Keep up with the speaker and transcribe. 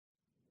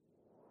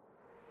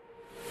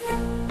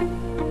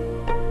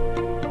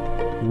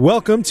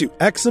Welcome to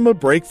Eczema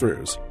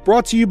Breakthroughs,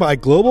 brought to you by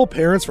Global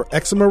Parents for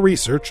Eczema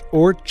Research,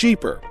 or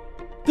GPER.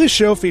 This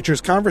show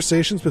features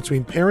conversations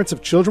between parents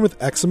of children with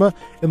eczema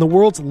and the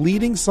world's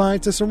leading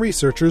scientists and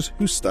researchers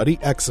who study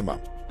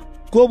eczema.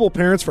 Global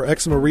Parents for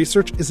Eczema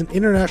Research is an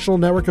international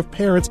network of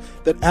parents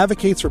that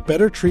advocates for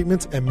better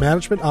treatments and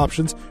management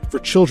options for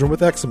children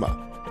with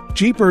eczema.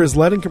 GPER is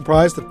led and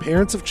comprised of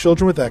parents of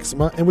children with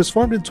eczema and was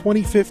formed in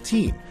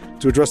 2015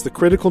 to address the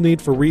critical need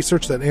for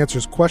research that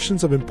answers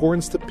questions of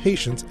importance to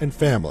patients and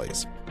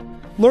families.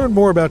 Learn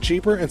more about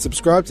GPER and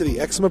subscribe to the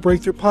Eczema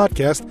Breakthrough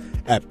podcast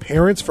at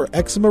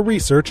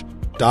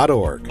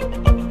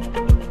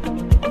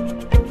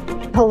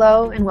parentsforeczemaresearch.org.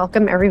 Hello and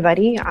welcome,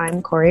 everybody.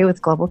 I'm Corey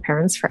with Global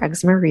Parents for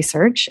Eczema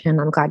Research,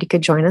 and I'm glad you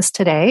could join us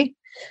today.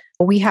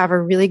 We have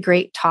a really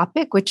great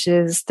topic, which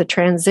is the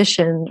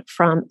transition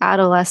from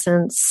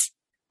adolescence,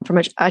 from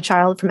a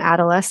child from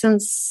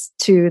adolescence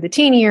to the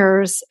teen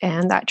years,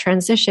 and that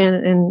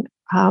transition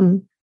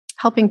and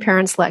helping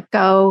parents let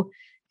go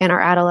and our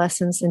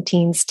adolescents and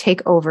teens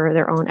take over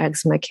their own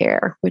eczema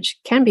care, which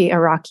can be a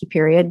rocky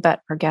period,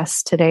 but our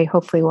guests today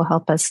hopefully will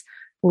help us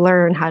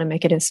learn how to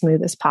make it as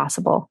smooth as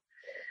possible.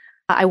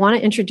 I want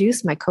to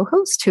introduce my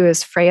co-host, who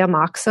is Freya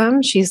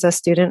Moxham. She's a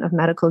student of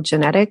medical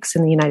genetics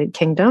in the United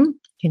Kingdom,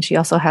 and she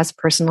also has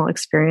personal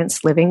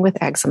experience living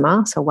with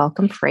eczema. So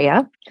welcome,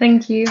 Freya.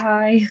 Thank you.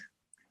 Hi.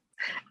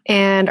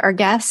 And our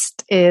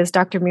guest is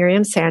Dr.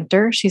 Miriam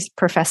Santer. She's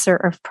professor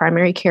of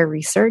primary care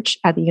research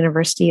at the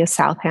University of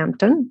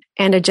Southampton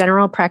and a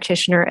general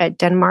practitioner at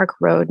Denmark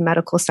Road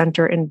Medical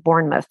Center in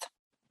Bournemouth.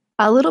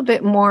 A little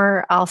bit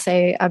more I'll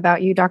say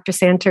about you, Dr.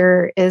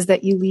 Santer, is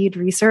that you lead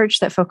research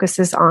that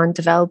focuses on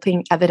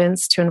developing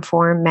evidence to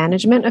inform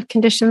management of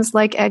conditions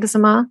like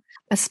eczema,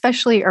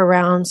 especially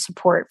around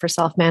support for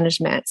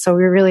self-management. So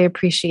we really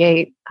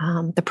appreciate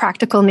the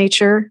practical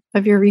nature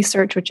of your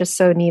research, which is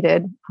so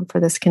needed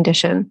for this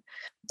condition.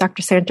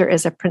 Dr. Santer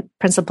is a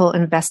principal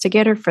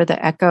investigator for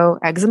the ECHO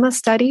Eczema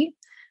Study,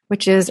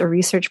 which is a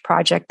research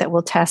project that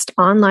will test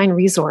online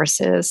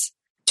resources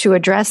to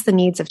address the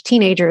needs of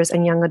teenagers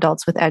and young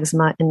adults with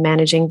eczema in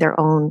managing their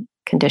own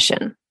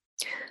condition.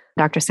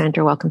 Dr.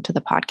 Santer, welcome to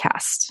the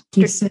podcast.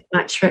 Thank you so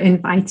much for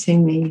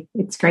inviting me.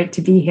 It's great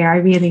to be here. I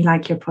really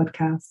like your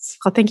podcasts.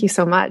 Well, thank you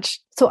so much.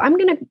 So I'm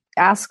going to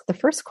ask the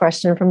first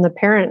question from the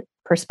parent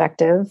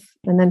perspective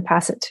and then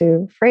pass it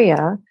to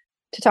Freya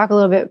to talk a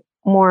little bit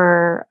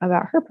more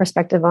about her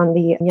perspective on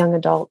the young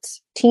adult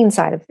teen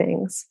side of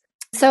things.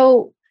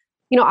 So,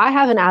 I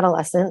have an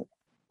adolescent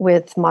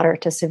with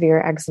moderate to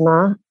severe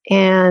eczema,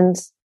 and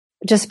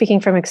just speaking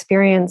from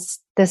experience,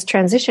 this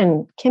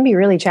transition can be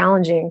really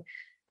challenging.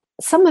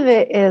 Some of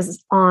it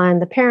is on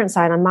the parent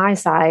side, on my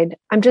side.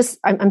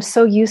 I'm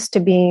so used to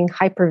being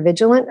hyper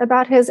vigilant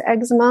about his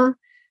eczema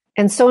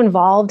and so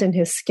involved in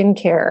his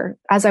skincare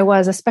as I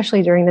was,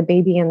 especially during the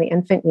baby and the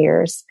infant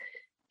years.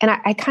 And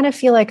I kind of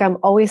feel like I'm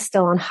always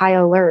still on high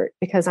alert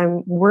because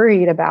I'm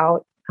worried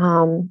about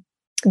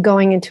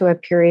going into a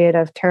period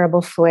of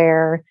terrible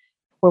flare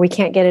where we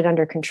can't get it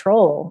under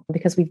control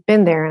because we've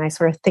been there. And I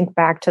sort of think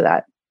back to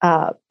that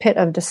pit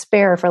of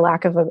despair, for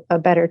lack of a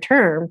better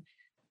term.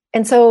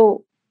 And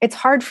so it's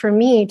hard for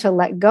me to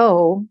let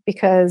go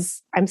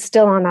because I'm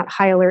still on that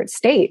high alert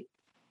state.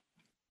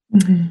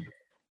 Mm-hmm.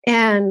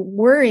 And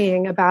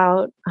worrying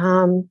about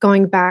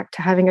going back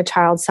to having a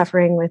child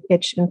suffering with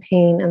itch and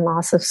pain and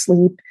loss of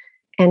sleep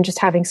and just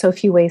having so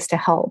few ways to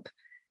help.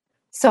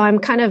 So I'm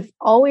kind of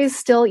always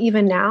still,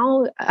 even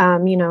now,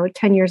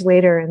 10 years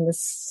later, in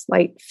this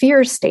slight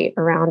fear state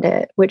around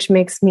it, which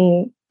makes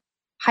me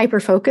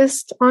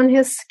hyper-focused on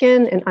his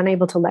skin and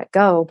unable to let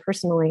go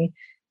personally.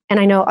 And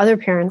I know other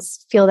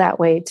parents feel that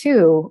way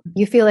too.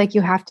 You feel like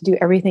you have to do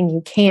everything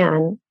you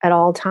can at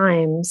all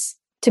times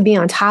to be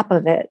on top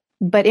of it.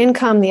 But in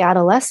come the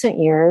adolescent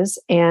years,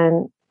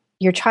 and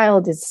your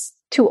child is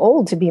too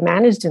old to be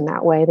managed in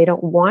that way. They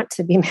don't want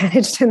to be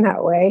managed in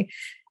that way.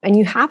 And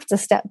you have to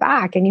step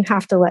back and you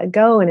have to let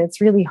go. And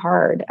it's really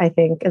hard, I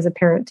think, as a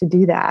parent to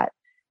do that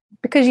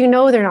because they're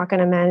not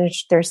going to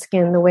manage their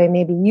skin the way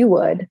maybe you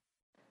would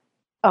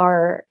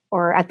or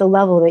at the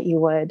level that you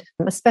would,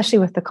 especially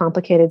with the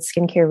complicated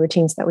skincare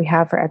routines that we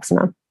have for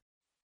eczema.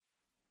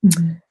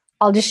 Mm-hmm.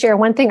 I'll just share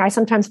one thing I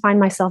sometimes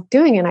find myself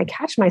doing, and I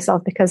catch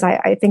myself because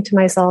I think to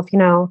myself,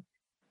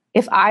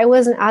 if I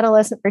was an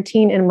adolescent or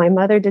teen and my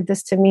mother did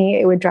this to me,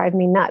 it would drive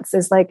me nuts.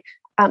 It's like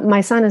my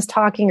son is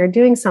talking or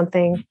doing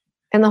something,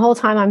 and the whole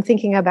time I'm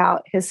thinking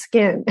about his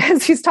skin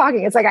as he's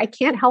talking. It's like I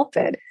can't help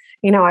it.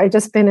 I've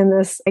just been in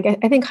this,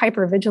 I think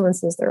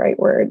hypervigilance is the right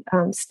word,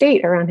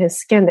 state around his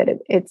skin that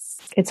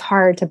it's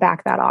hard to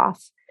back that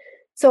off.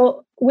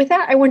 So with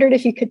that, I wondered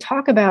if you could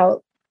talk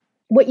about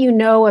what you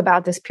know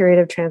about this period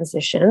of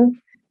transition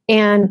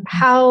and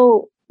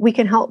how we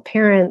can help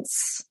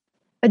parents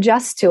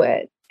adjust to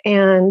it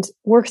and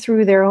work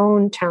through their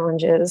own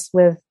challenges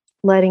with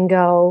letting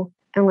go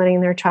and letting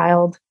their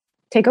child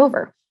take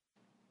over.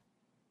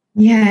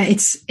 Yeah,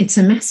 it's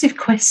a massive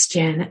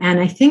question. And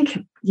I think,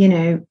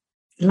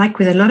 like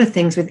with a lot of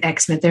things with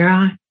eczema, there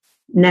are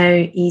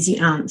no easy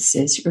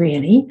answers,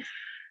 really.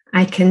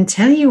 I can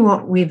tell you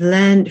what we've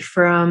done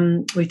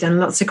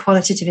lots of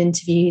qualitative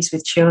interviews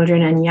with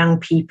children and young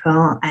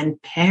people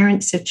and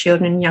parents of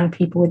children and young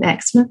people with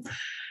eczema.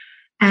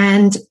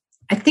 And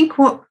I think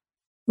what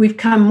we've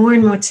come more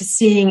and more to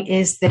seeing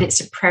is that it's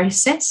a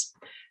process.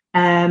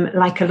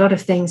 Like a lot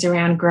of things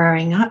around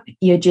growing up,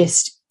 you're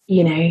just,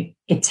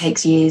 it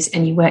takes years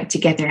and you work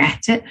together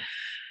at it.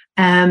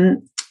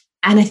 And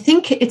I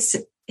think it's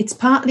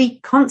partly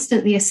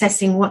constantly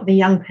assessing what the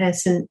young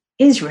person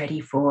is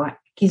ready for.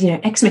 Because,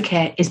 eczema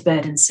care is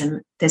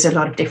burdensome. There's a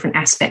lot of different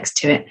aspects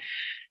to it.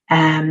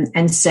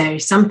 And so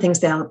some things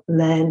they'll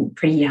learn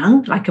pretty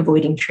young, like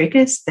avoiding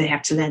triggers. They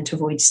have to learn to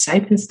avoid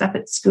soap and stuff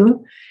at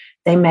school.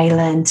 They may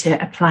learn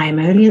to apply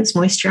emollients,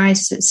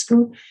 moisturizers at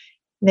school.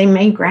 They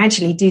may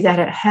gradually do that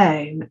at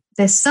home.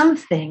 There's some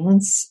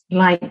things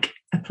like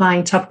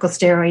applying topical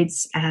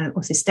steroids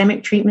or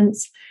systemic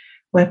treatments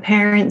where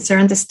parents are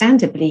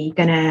understandably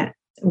going to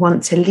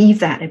want to leave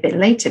that a bit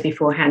later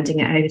before handing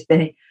it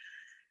over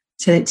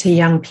to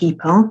young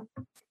people.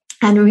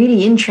 And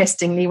really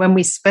interestingly, when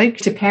we spoke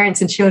to parents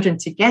and children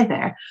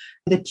together,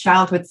 the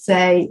child would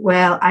say,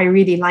 well, I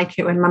really like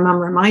it when my mum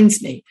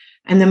reminds me.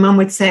 And the mum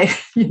would say,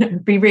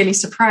 be really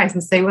surprised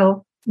and say,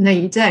 well, no,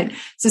 you don't.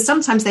 So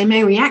sometimes they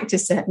may react a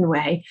certain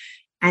way,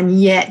 and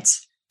yet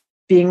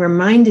being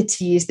reminded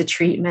to use the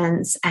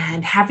treatments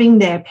and having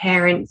their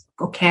parent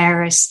or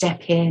carer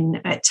step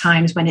in at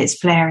times when it's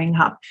flaring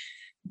up,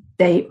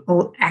 they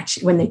all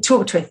actually, when they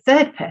talk to a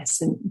third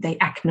person, they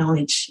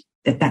acknowledge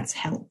that that's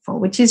helpful,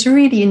 which is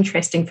really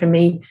interesting for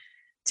me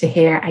to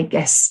hear, I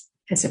guess,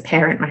 as a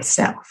parent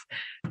myself,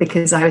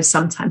 because I was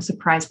sometimes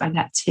surprised by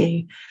that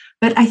too.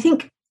 But I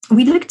think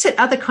we looked at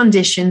other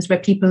conditions where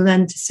people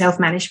learn to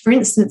self-manage. For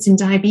instance, in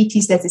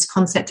diabetes, there's this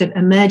concept of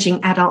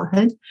emerging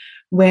adulthood,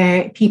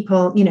 where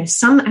people,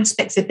 some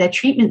aspects of their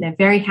treatment, they're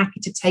very happy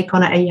to take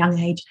on at a young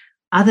age.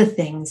 Other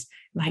things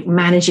like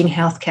managing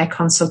healthcare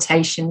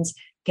consultations,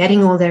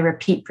 getting all their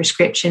repeat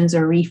prescriptions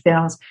or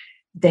refills,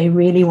 they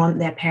really want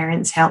their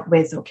parents' help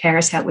with or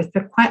carers' help with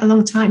for quite a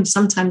long time,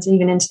 sometimes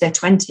even into their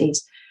 20s,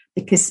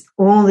 because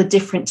all the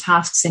different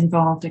tasks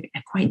involved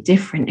are quite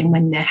different in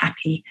when they're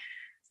happy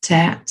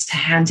to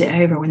hand it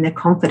over, when they're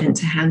confident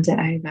to hand it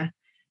over.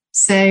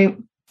 So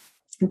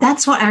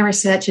that's what our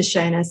research has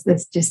shown us.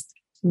 There's just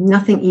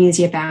nothing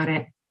easy about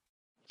it.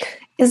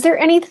 Is there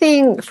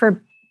anything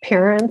for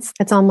parents?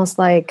 It's almost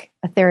like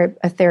a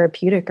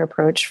therapeutic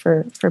approach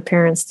for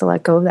parents to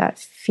let go of that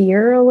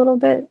fear a little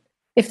bit,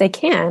 if they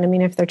can. I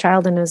mean, if their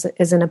child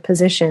is in a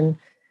position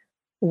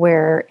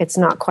where it's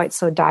not quite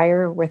so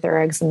dire with their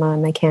eczema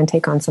and they can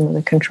take on some of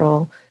the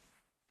control.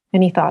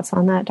 Any thoughts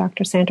on that,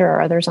 Dr. Santer,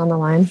 or others on the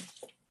line?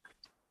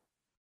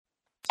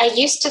 I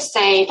used to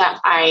say that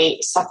I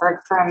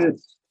suffered from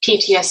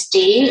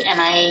PTSD, and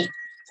I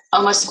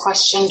almost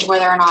questioned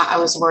whether or not I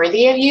was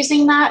worthy of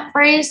using that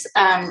phrase,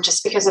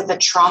 just because of the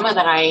trauma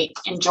that I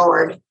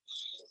endured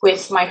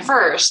with my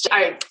first.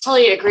 I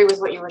totally agree with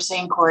what you were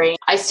saying, Corey.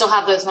 I still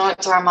have those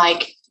moments where I'm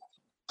like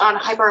on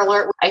hyper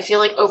alert. I feel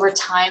like over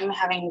time,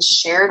 having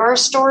shared our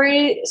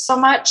story so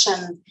much,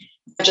 and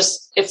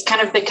it's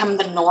kind of become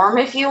the norm,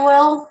 if you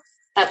will.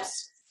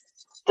 That's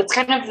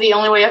kind of the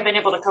only way I've been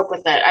able to cope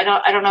with it. I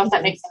don't know if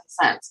that makes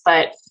any sense,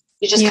 but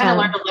you just kind of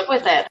learn to live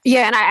with it.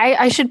 Yeah, and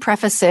I should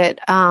preface it.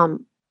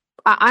 I'm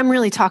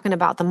really talking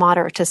about the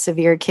moderate to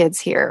severe kids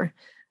here,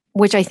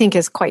 which I think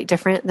is quite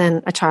different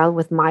than a child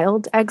with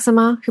mild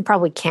eczema who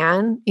probably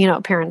can.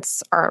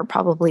 Parents are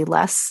probably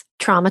less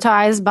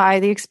traumatized by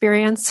the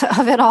experience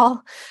of it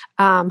all,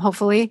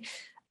 hopefully.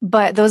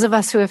 But those of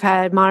us who have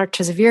had moderate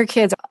to severe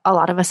kids, a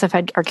lot of us have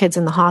had our kids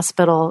in the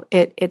hospital.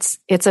 It's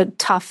a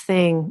tough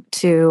thing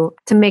to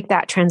make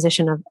that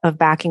transition of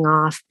backing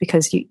off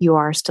because you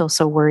are still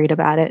so worried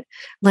about it.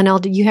 Linnell,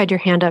 you had your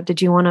hand up.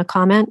 Did you want to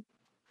comment?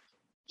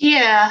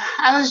 Yeah,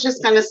 I was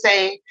just going to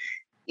say,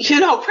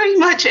 pretty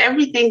much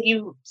everything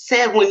you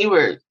said when you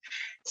were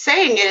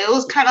saying it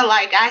was kind of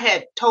like I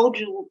had told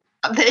you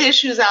the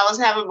issues I was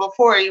having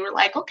before. You were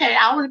like, okay,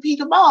 I'll repeat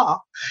them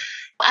all.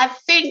 I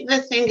think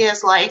the thing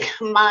is, like,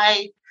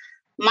 my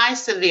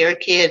severe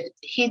kid,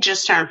 he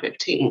just turned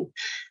 15.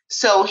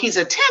 So he's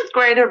a 10th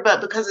grader,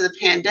 but because of the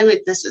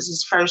pandemic, this is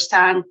his first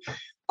time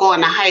going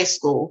to high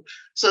school.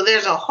 So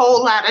there's a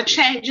whole lot of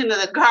changing of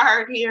the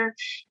guard here.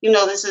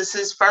 This is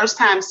his first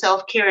time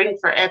self-caring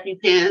for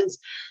EpiPens.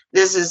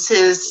 This is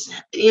his,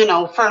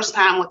 first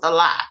time with a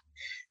lot.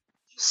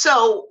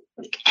 So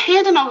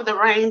handing over the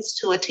reins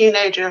to a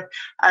teenager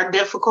are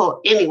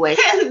difficult anyway.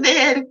 And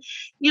then,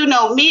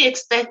 me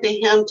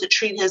expecting him to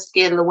treat his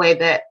skin the way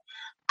that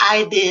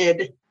I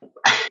did,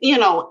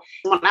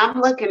 when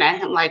I'm looking at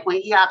him, like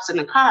when he hops in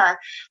the car,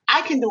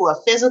 I can do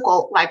a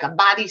physical, like a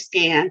body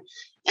scan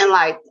in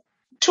like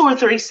 2 or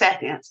 3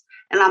 seconds.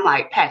 And I'm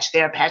like, patch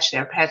there, patch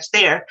there, patch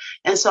there.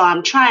 And so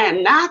I'm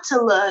trying not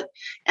to look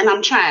and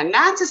I'm trying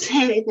not to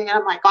say anything.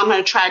 I'm like, I'm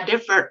going to try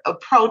different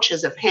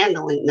approaches of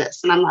handling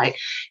this. And I'm like,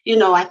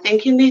 I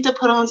think you need to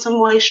put on some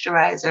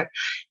moisturizer.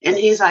 And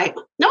he's like,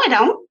 no, I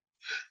don't.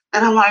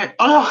 And I'm like,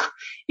 oh,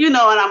 and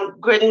I'm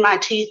gritting my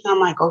teeth. And I'm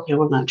like, okay,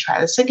 we're going to try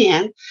this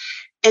again.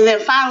 And then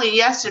finally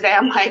yesterday,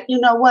 I'm like, you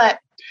know what?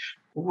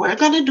 We're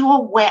going to do a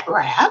wet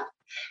wrap.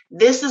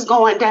 This is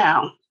going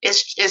down.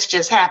 It's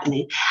just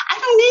happening. I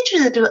don't need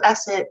you to do it. I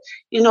said,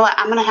 you know what?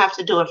 I'm going to have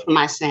to do it for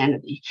my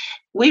sanity.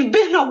 We've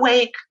been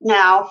awake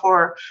now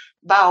for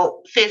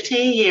about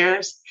 15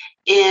 years.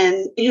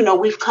 And,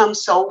 we've come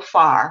so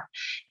far.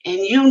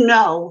 And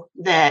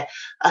that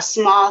a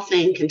small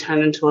thing can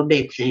turn into a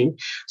big thing.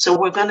 So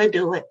we're going to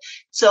do it.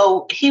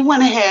 So he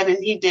went ahead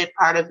and he did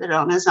part of it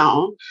on his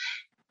own.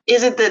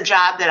 Is it the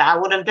job that I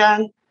would have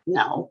done?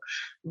 No.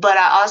 But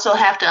I also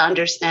have to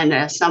understand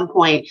that at some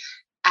point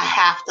I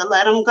have to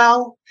let him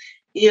go,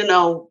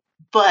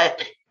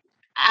 but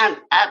I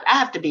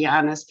have to be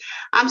honest.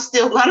 I'm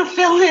still going to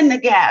fill in the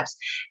gaps.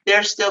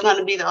 There's still going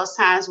to be those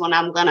times when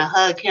I'm going to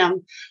hug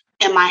him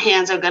and my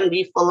hands are going to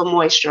be full of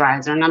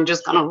moisturizer and I'm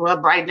just going to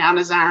rub right down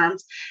his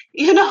arms,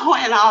 and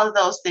all of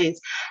those things.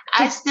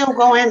 I still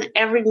go in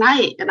every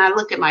night and I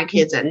look at my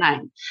kids at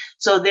night.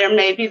 So there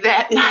may be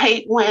that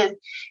night when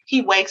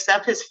he wakes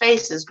up, his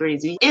face is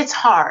greasy. It's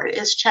hard.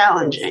 It's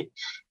challenging.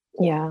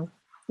 Yeah.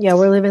 Yeah,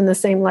 we're living the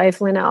same life,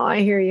 Lynelle.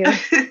 I hear you.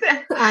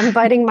 I'm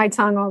biting my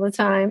tongue all the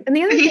time. And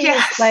the other thing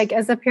is, like,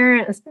 as a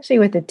parent, especially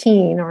with a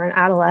teen or an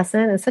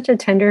adolescent, it's such a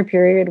tender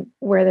period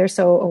where they're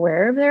so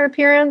aware of their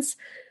appearance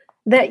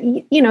that,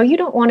 you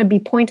don't want to be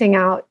pointing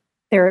out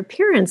their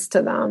appearance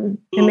to them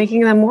and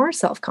making them more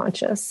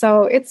self-conscious.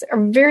 So it's a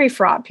very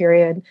fraught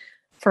period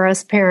for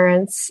us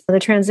parents. The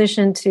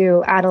transition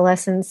to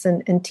adolescence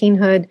and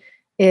teenhood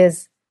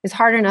is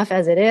hard enough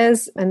as it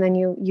is. And then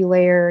you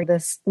layer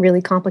this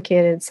really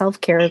complicated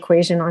self-care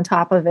equation on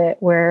top of it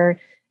where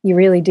you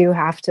really do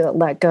have to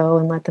let go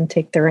and let them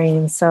take the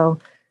reins. So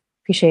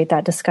appreciate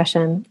that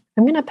discussion.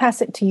 I'm going to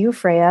pass it to you,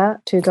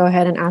 Freya, to go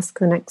ahead and ask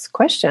the next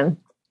question.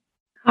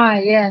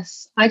 Hi,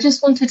 yes. I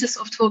just wanted to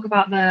sort of talk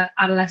about the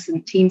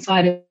adolescent teen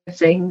side of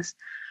things.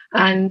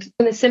 And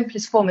in the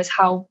simplest form is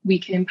how we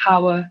can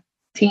empower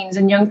teens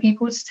and young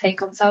people to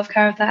take on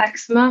self-care of their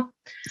eczema.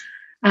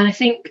 And I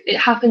think it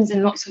happens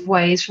in lots of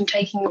ways, from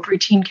taking up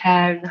routine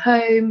care in the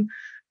home,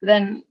 but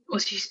then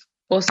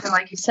also,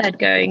 like you said,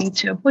 going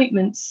to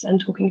appointments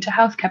and talking to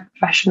healthcare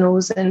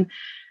professionals and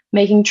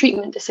making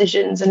treatment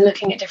decisions and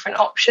looking at different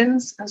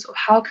options. And sort of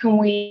how can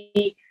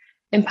we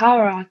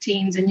empower our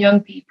teens and young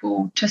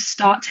people to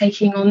start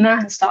taking on that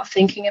and start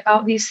thinking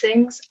about these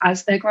things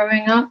as they're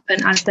growing up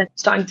and as they're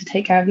starting to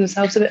take care of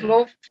themselves a bit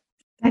more?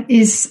 That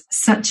is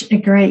such a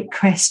great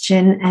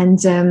question.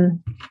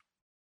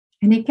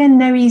 And again,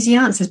 no easy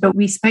answers, but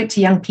we spoke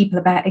to young people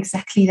about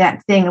exactly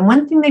that thing. And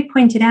one thing they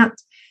pointed out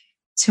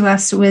to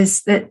us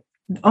was that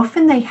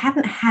often they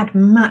hadn't had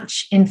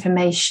much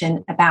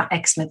information about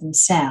eczema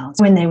themselves.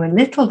 When they were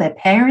little, their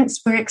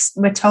parents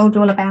were told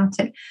all about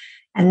it,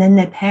 and then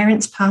their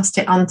parents passed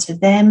it on to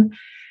them.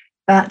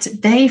 But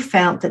they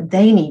felt that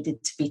they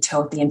needed to be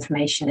told the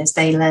information as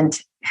they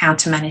learned how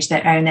to manage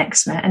their own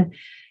eczema. And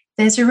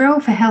there's a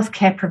role for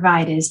healthcare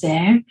providers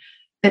there.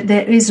 But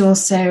there is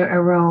also a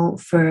role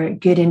for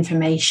good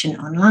information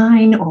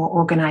online or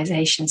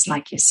organizations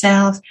like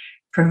yourself,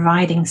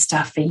 providing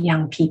stuff for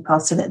young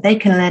people so that they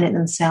can learn it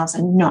themselves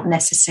and not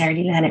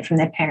necessarily learn it from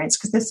their parents.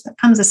 Because there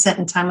comes a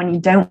certain time when you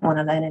don't want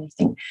to learn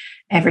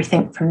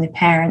everything from the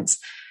parents.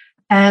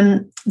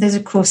 There's,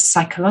 of course,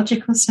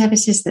 psychological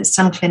services that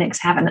some clinics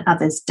have and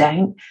others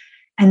don't.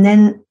 And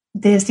then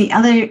there's the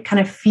other kind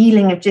of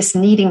feeling of just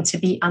needing to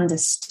be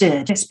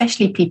understood,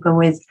 especially people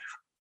with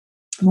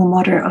more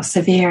moderate or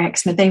severe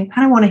eczema. They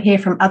kind of want to hear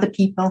from other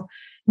people,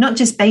 not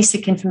just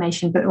basic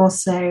information, but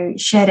also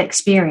shared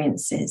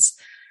experiences.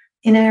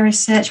 In our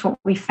research, what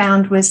we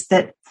found was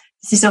that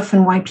this is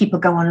often why people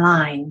go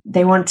online.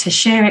 They want to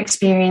share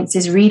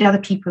experiences, read other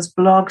people's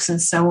blogs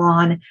and so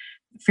on,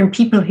 from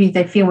people who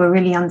they feel will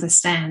really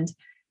understand.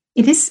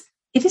 It is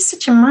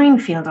such a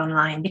minefield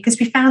online, because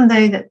we found,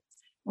 though, that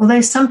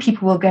although some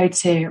people will go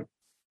to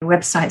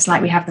websites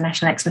like we have the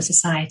National Eczema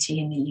Society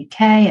in the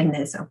UK, and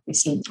there's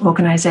obviously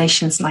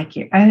organisations like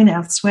your own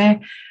elsewhere,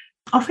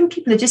 often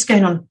people are just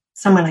going on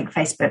somewhere like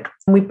Facebook.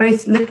 And we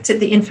both looked at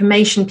the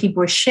information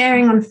people were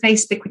sharing on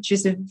Facebook, which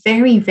is of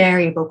very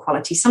variable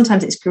quality.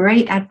 Sometimes it's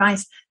great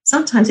advice,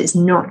 sometimes it's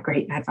not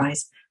great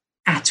advice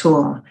at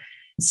all.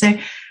 So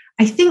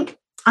I think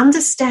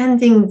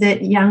understanding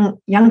that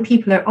young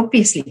people are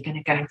obviously going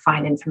to go and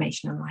find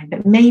information online,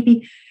 but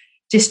maybe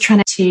just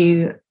trying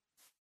to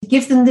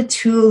give them the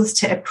tools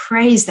to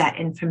appraise that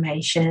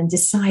information and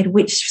decide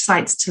which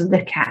sites to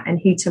look at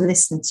and who to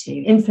listen to.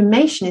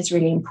 Information is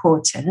really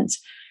important,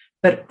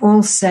 but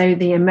also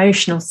the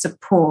emotional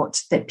support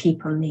that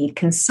people need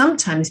can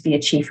sometimes be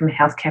achieved from a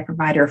healthcare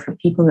provider or from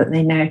people that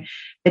they know.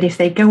 But if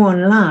they go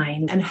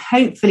online, and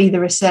hopefully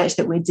the research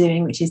that we're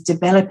doing, which is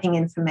developing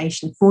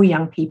information for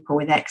young people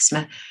with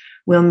eczema,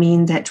 will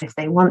mean that if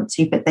they want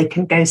to, but they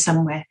can go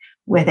somewhere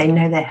where they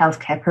know their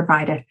healthcare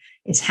provider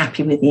is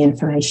happy with the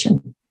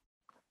information.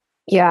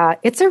 Yeah,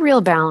 it's a real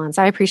balance.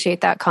 I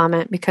appreciate that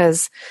comment,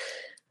 because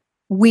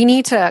we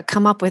need to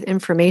come up with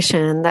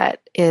information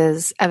that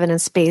is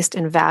evidence-based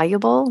and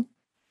valuable.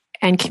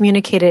 and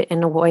communicate it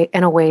in a way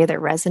that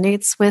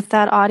resonates with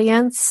that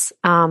audience.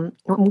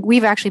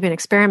 We've actually been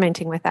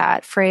experimenting with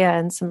that. Freya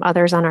and some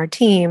others on our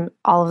team,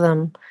 all of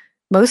them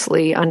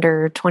mostly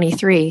under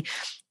 23,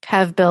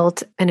 have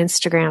built an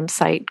Instagram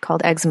site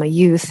called Eczema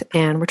Youth.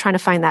 And we're trying to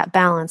find that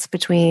balance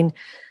between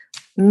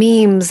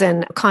memes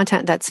and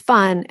content that's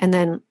fun, and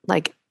then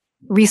like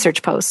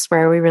research posts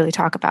where we really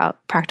talk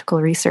about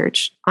practical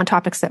research on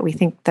topics that we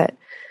think that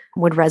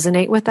would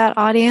resonate with that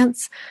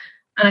audience.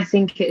 And I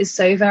think it is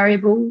so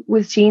variable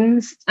with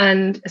teens,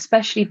 and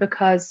especially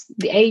because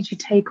the age you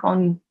take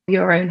on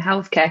your own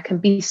healthcare can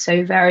be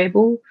so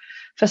variable.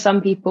 For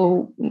some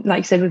people, like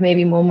you said, with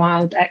maybe more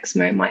mild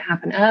eczema, it might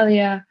happen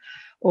earlier,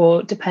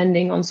 or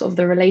depending on sort of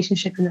the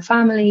relationship in the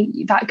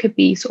family, that could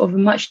be sort of a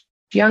much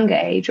younger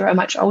age or a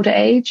much older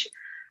age.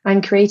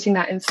 And creating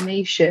that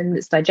information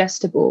that's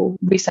digestible,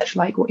 research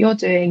like what you're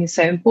doing, is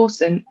so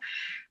important,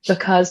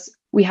 because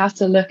we have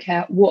to look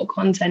at what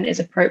content is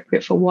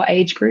appropriate for what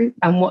age group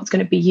and what's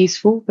going to be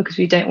useful, because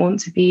we don't want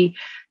to be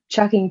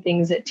chucking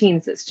things at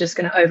teens that's just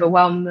going to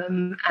overwhelm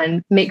them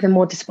and make them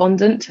more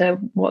despondent to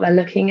what they're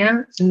looking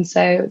at. And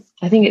so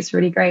I think it's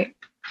really great.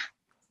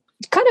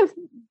 Kind of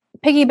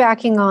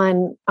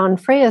piggybacking on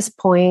Freya's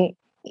point,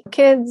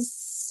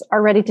 kids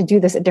are ready to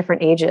do this at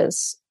different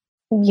ages.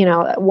 You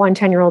know, one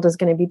 10-year-old is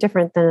going to be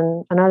different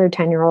than another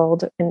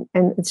 10-year-old. And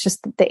it's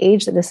just the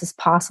age that this is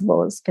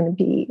possible is going to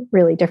be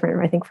really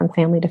different, I think, from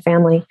family to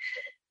family.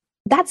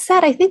 That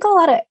said, I think a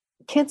lot of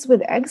kids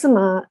with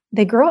eczema,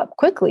 they grow up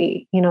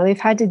quickly. You know, they've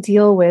had to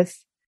deal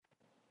with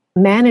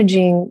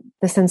managing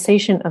the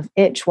sensation of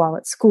itch while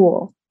at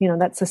school. You know,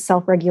 that's a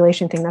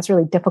self-regulation thing. That's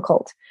really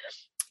difficult.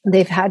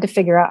 They've had to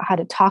figure out how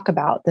to talk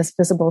about this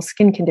visible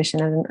skin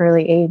condition at an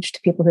early age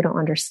to people who don't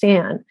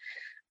understand.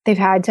 They've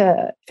had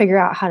to figure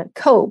out how to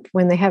cope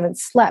when they haven't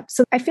slept.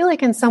 So I feel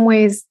like in some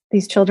ways,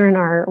 these children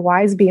are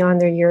wise beyond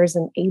their years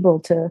and able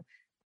to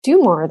do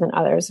more than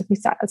others. At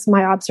least that's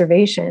my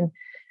observation.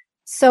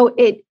 So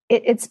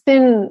it's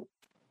been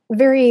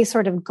very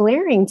sort of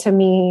glaring to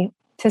me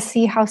to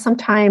see how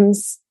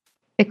sometimes,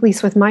 at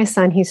least with my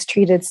son, he's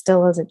treated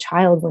still as a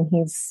child when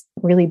he's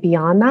really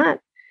beyond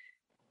that.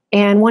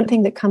 And one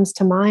thing that comes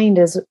to mind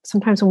is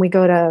sometimes when we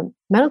go to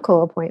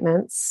medical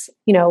appointments,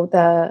 you know,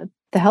 the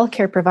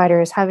healthcare provider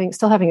is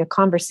still having a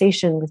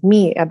conversation with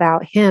me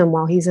about him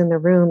while he's in the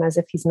room as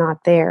if he's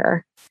not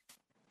there.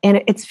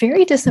 And it's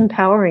very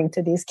disempowering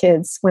to these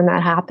kids when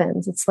that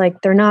happens. It's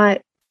like they're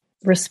not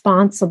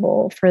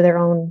responsible for their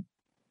own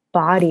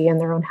body and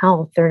their own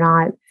health. They're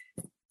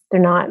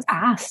not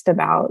asked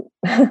about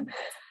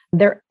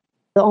the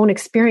own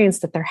experience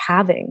that they're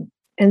having.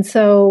 And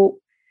so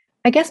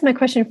I guess my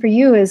question for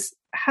you is,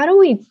 how do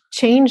we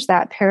change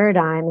that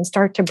paradigm and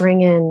start to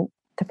bring in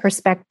the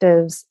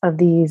perspectives of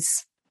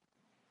these,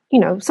 you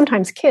know,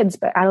 sometimes kids,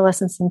 but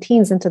adolescents and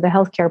teens into the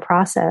healthcare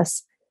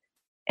process,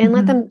 and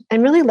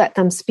really let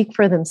them speak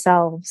for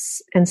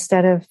themselves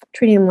instead of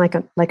treating them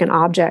like an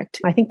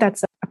object? I think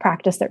that's a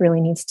practice that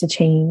really needs to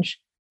change.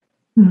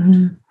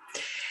 Mm-hmm.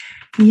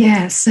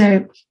 Yeah.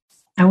 So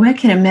I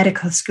work in a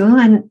medical school,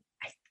 and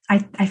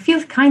I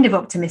feel kind of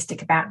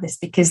optimistic about this,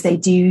 because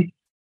the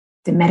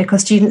medical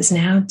students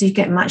now do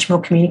get much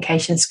more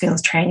communication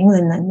skills training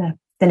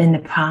than in the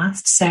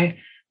past. So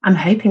I'm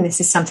hoping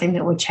this is something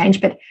that will change.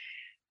 But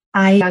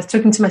I was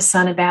talking to my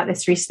son about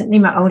this recently.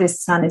 My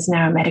oldest son is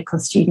now a medical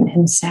student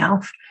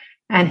himself.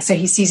 And so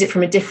he sees it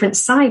from a different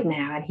side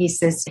now. And he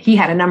says he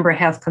had a number of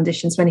health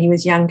conditions when he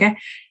was younger.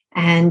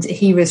 And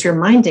he was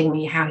reminding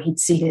me how he'd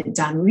seen it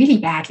done really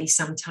badly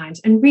sometimes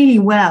and really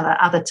well at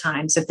other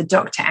times, of the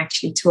doctor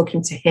actually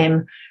talking to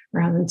him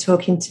rather than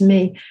talking to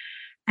me.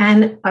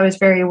 And I was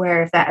very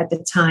aware of that at the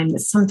time, that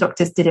some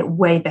doctors did it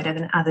way better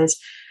than others.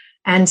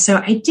 And so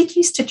I did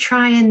used to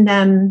try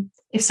and,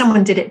 if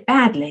someone did it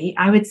badly,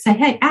 I would say,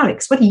 hey,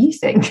 Alex, what do you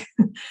think?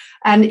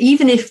 And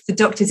even if the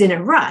doctor's in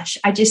a rush,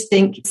 I just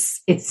think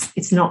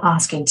it's not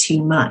asking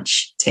too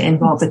much to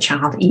involve the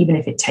child, even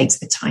if it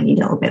takes a tiny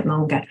little bit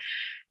longer.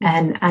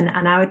 And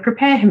I would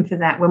prepare him for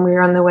that when we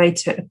were on the way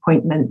to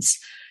appointments,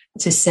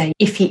 to say,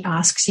 if he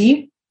asks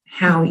you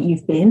how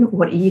you've been,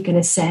 what are you going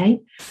to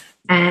say?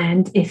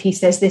 And if he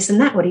says this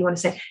and that, what do you want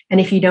to say? And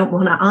if you don't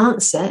want to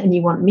answer and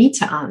you want me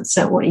to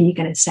answer, what are you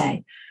going to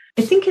say?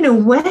 I think in a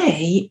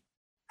way,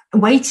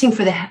 waiting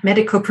for the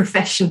medical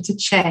profession to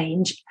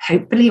change,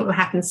 hopefully it will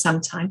happen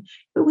sometime,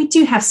 but we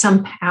do have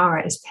some power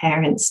as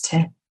parents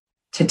to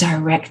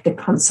direct the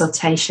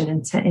consultation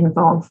and to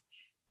involve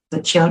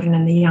the children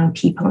and the young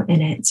people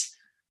in it.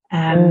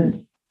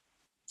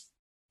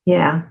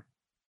 Yeah.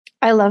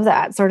 I love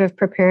that, sort of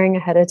preparing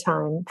ahead of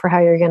time for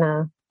how you're going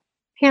to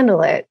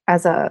handle it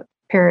as a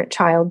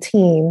parent-child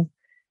team,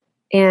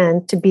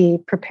 and to be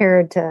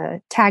prepared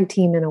to tag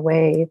team in a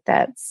way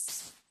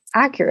that's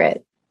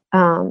accurate,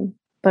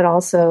 but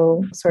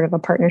also sort of a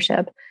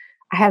partnership.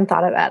 I hadn't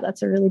thought of that.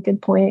 That's a really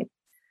good point.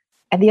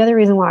 And the other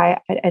reason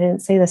why I didn't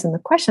say this in the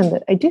question,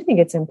 but I do think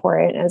it's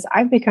important, is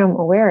I've become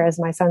aware, as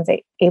my son's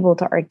able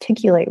to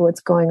articulate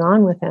what's going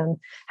on with him,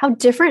 how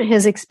different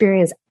his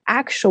experience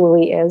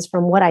actually is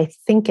from what I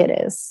think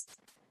it is.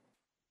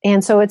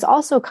 And so it's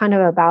also kind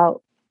of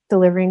about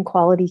delivering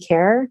quality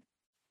care,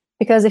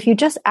 because if you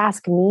just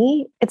ask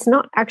me, it's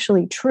not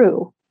actually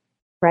true,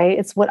 right?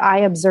 It's what I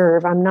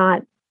observe. I'm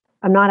not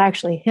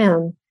actually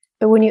him.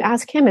 But when you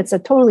ask him, it's a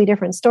totally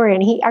different story.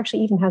 And he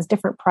actually even has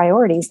different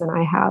priorities than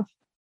I have.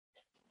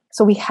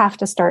 So we have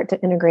to start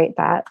to integrate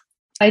that.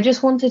 I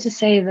just wanted to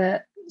say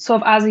that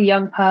sort of as a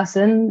young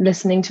person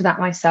listening to that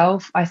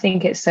myself, I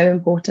think it's so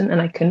important,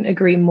 and I couldn't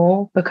agree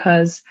more,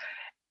 because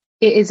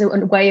it is a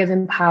way of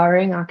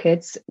empowering our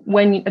kids.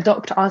 When a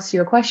doctor asks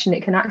you a question,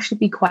 it can actually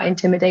be quite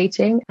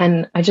intimidating.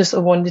 And I just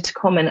wanted to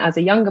comment, as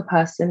a younger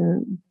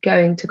person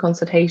going to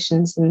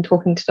consultations and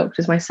talking to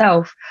doctors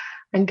myself,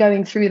 and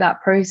going through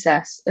that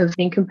process of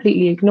being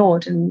completely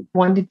ignored and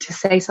wanted to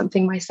say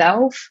something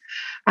myself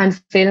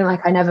and feeling like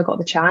I never got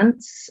the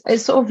chance. It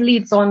sort of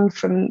leads on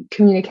from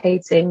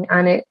communicating,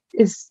 and it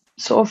is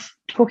sort of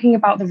talking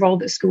about the role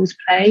that schools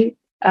play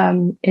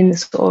in the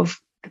sort of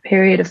the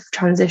period of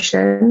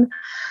transition,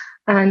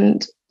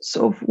 and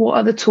sort of what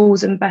are the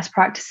tools and best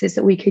practices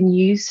that we can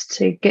use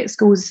to get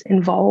schools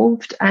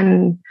involved,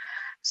 and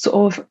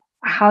sort of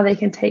how they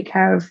can take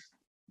care of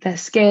their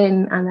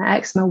skin and their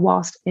eczema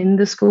whilst in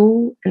the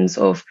school. And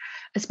sort of,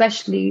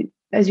 especially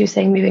as you're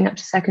saying, moving up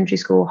to secondary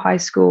school, high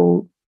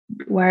school,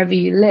 wherever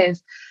you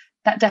live,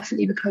 that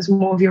definitely becomes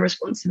more of your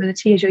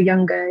responsibility as you're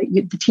younger.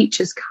 The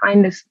teacher's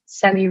kind of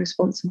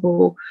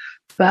semi-responsible,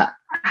 but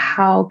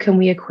how can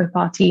we equip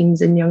our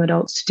teens and young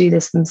adults to do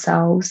this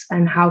themselves?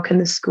 And how can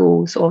the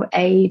school sort of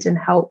aid and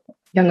help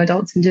young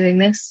adults in doing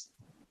this?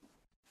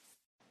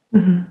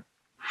 Mm-hmm.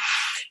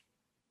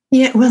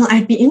 Yeah, well,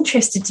 I'd be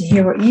interested to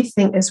hear what you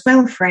think as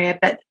well, Freya.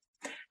 But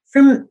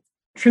from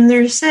the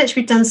research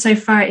we've done so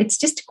far, it's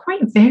just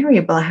quite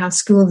variable how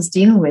schools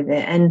deal with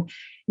it. And,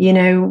 you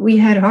know, we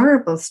heard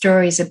horrible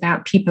stories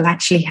about people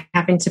actually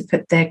having to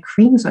put their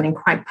creams on in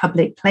quite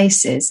public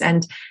places,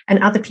 and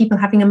other people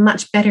having a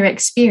much better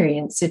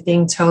experience of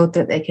being told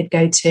that they could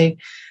go to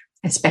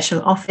a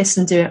special office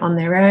and do it on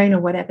their own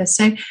or whatever.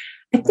 So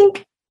I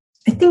think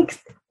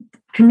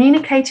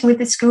communicating with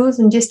the schools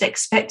and just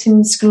expecting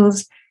the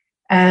schools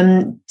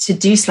to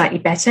do slightly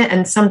better.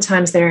 And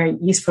sometimes there are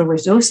useful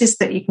resources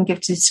that you can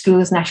give to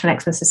schools. National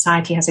Eczema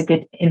Society has a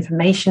good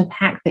information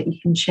pack that you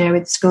can share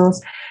with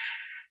schools.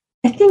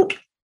 I think,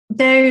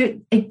 though,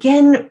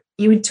 again,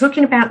 you were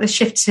talking about the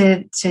shift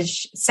to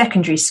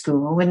secondary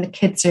school when the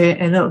kids are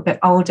a little bit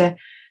older.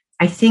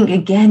 I think,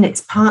 again, it's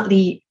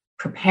partly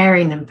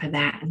preparing them for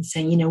that and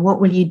saying, you know,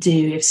 what will you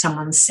do if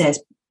someone says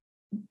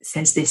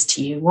this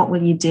to you? What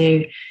will you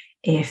do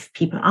if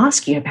people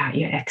ask you about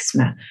your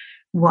eczema?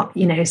 What,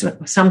 you know,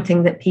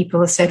 something that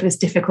people said was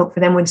difficult for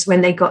them was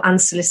when they got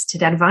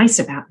unsolicited advice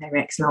about their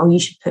eczema. Oh, you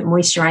should put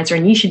moisturizer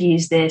and you should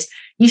use this.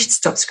 You should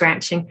stop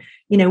scratching.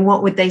 You know,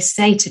 what would they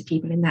say to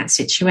people in that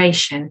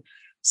situation?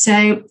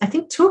 So I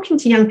think talking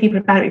to young people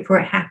about it before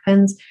it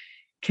happens,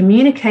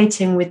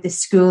 communicating with the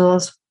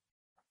schools,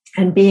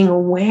 and being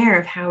aware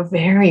of how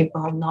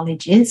variable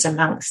knowledge is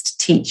amongst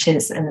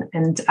teachers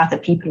and other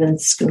people in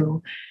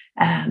school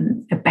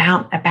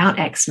about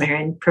eczema,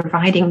 and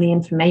providing the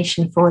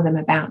information for them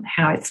about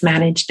how it's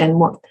managed and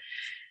what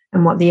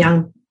the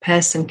young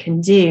person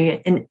can do.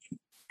 And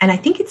I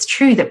think it's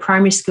true that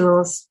primary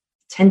schools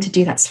tend to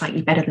do that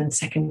slightly better than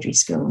secondary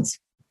schools.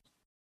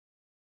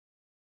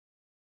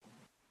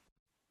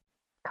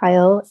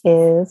 Kyle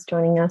is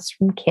joining us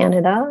from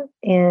Canada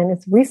and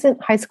is a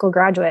recent high school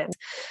graduate.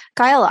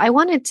 Kyle, I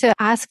wanted to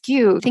ask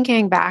you,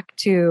 thinking back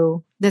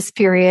to this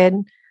period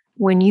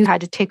when you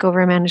had to take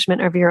over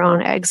management of your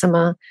own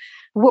eczema,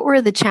 what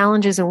were the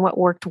challenges and what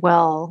worked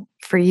well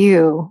for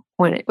you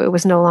when it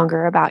was no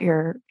longer about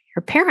your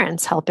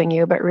parents helping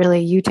you, but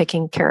really you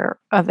taking care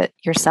of it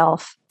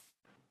yourself?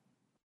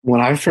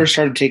 When I first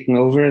started taking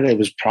over it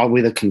was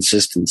probably the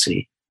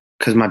consistency,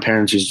 because my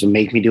parents used to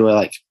make me do it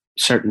like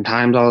certain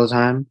times all the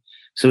time.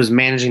 So it was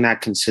managing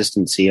that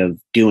consistency of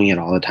doing it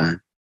all the time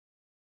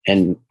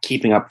and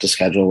keeping up the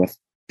schedule with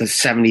the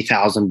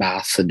 70,000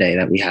 baths a day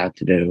that we had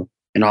to do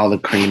and all the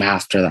cream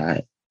after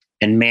that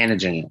and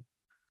managing it.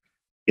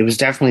 It was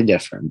definitely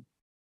different.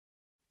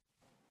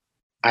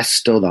 I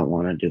still don't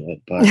want to do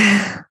it, but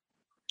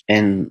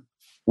and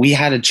we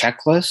had a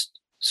checklist.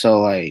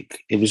 So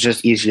like it was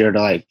just easier to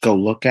like go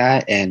look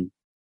at and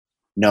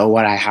know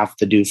what I have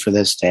to do for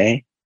this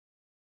day.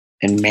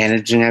 And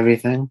managing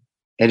everything,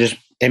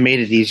 it made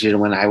it easier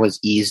when I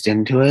was eased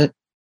into it.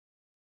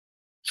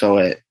 So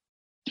I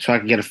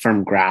could get a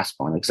firm grasp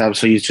on it, because I was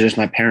so used to just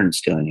my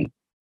parents doing it.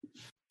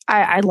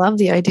 I love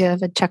the idea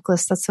of a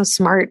checklist. That's so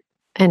smart.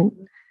 And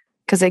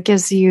because it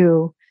gives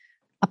you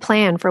a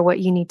plan for what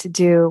you need to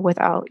do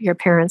without your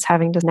parents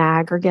having to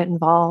nag or get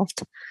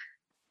involved.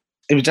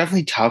 It was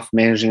definitely tough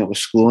managing it with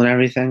school and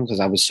everything, because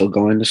I was still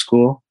going to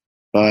school.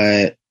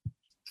 But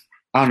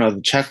I don't know,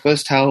 the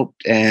checklist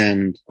helped,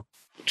 and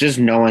just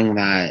knowing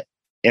that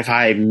if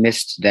I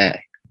missed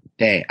a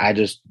day, I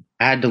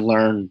had to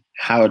learn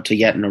how to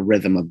get in a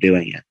rhythm of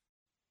doing it.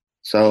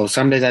 So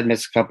some days I'd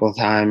miss a couple of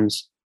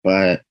times,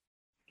 but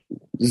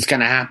it's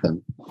going to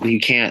happen. You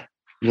can't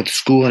with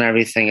school and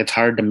everything, it's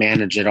hard to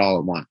manage it all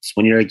at once.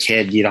 When you're a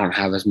kid, you don't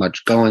have as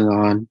much going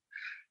on.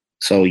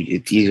 So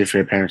it's easier for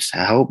your parents to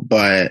help.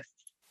 But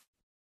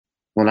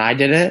when I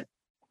did it,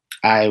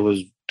 I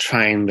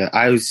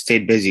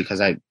stayed busy because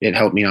it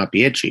helped me not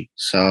be itchy.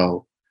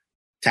 So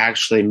to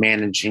actually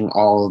managing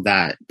all of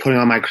that, putting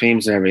on my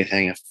creams and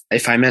everything,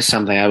 if I miss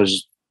something,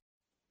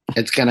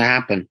 it's going to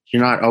happen.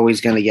 You're not always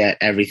going to get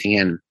everything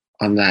in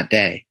on that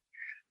day,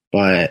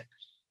 but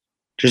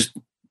just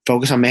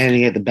focus on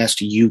managing it the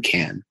best you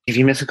can. If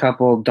you miss a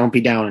couple, don't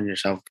be down on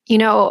yourself.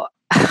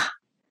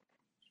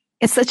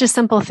 It's such a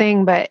simple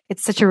thing, but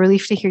it's such a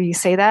relief to hear you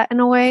say that in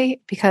a way,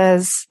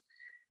 because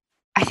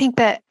I think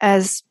that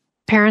as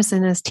parents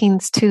and as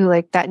teens too,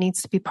 like that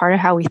needs to be part of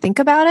how we think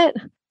about it.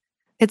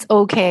 It's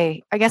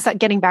okay. I guess that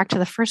getting back to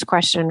the first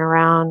question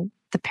around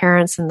the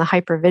parents and the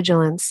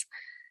hypervigilance,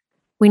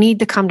 we need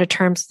to come to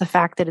terms with the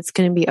fact that it's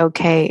going to be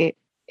okay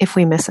if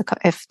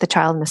the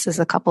child misses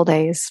a couple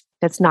days.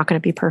 It's not going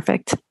to be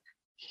perfect.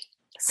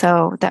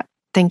 So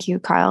thank you,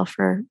 Kyle,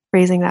 for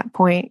raising that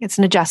point. It's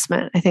an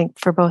adjustment, I think,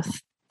 for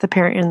both the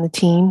parent and the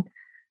teen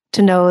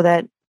to know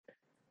that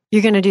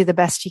you're going to do the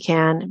best you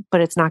can,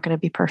 but it's not going to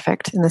be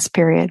perfect in this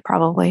period,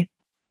 probably.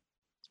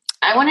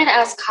 I wanted to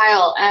ask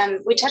Kyle,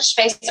 we touched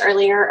base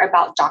earlier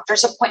about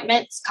doctor's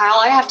appointments. Kyle,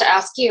 I have to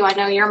ask you, I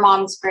know your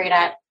mom's great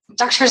at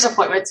doctor's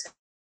appointments.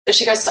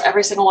 She goes to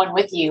every single one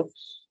with you.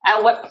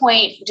 At what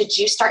point did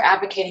you start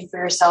advocating for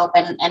yourself,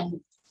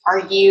 and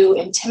are you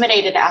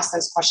intimidated to ask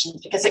those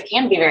questions? Because it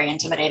can be very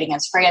intimidating,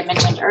 as Freya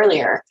mentioned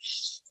earlier.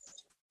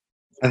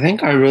 I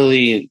think I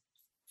really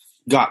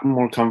got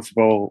more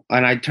comfortable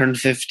when I turned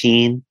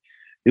 15.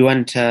 We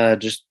went to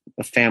just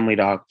a family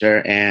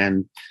doctor,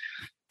 and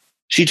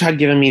she tried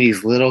giving me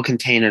these little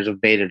containers of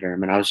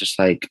Betadine, and I was just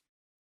like,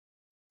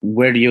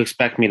 where do you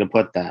expect me to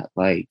put that?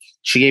 Like,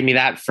 she gave me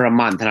that for a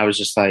month, and I was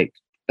just like,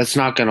 that's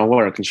not going to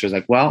work. And she was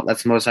like, well,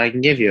 that's the most I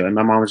can give you. And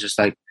my mom was just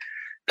like,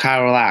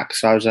 Kyle,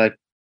 relax. So I was like,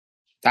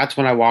 that's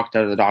when I walked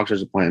out of the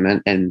doctor's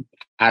appointment. And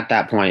at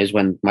that point is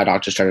when my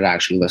doctor started to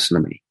actually listen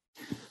to me.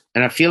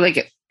 And I feel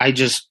like I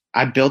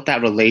built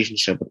that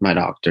relationship with my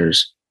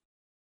doctors.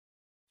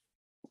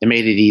 It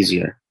made it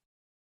easier.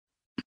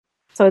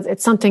 So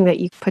it's something that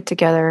you put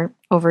together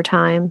over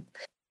time.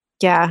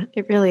 Yeah,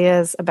 it really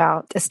is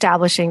about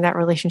establishing that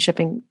relationship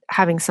and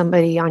having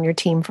somebody on your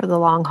team for the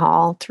long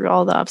haul through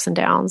all the ups and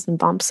downs and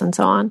bumps and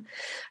so on.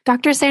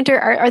 Dr. Santer,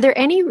 are there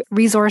any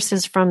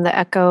resources from the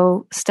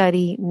ECHO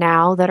study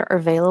now that are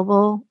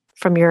available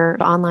from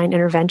your online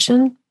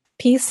intervention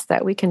piece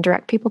that we can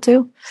direct people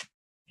to?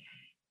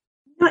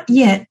 Not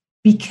yet,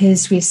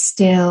 because we're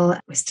still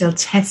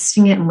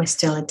testing it and we're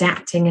still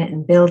adapting it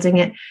and building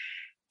it,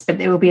 but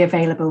they will be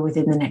available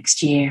within the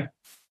next year.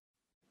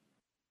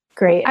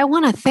 Great. I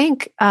want to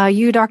thank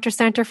you, Dr.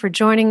 Santer, for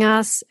joining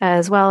us,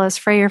 as well as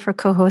Freya for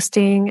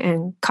co-hosting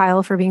and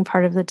Kyle for being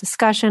part of the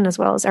discussion, as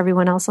well as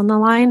everyone else on the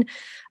line.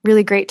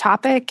 Really great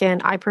topic,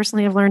 and I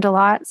personally have learned a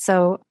lot.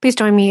 So please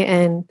join me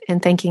in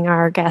thanking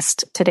our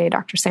guest today,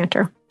 Dr.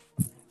 Santer.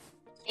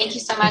 Thank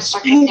you so much,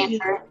 Dr.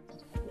 Santer.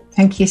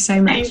 Thank you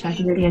so much. I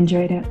really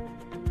enjoyed it.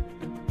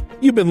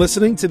 You've been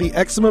listening to the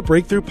Eczema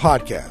Breakthrough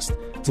Podcast.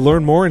 To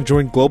learn more and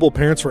join Global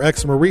Parents for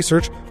Eczema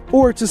Research,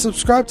 or to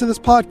subscribe to this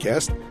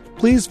podcast,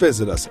 please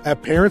visit us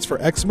at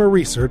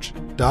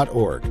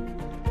parentsforeczemaresearch.org.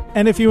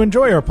 And if you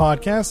enjoy our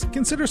podcast,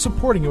 consider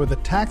supporting it with a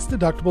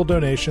tax-deductible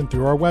donation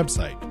through our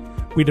website.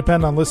 We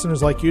depend on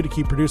listeners like you to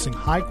keep producing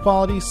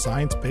high-quality,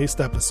 science-based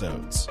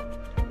episodes.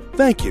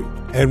 Thank you,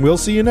 and we'll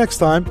see you next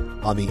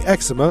time on the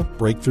Eczema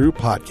Breakthrough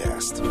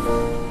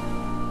Podcast.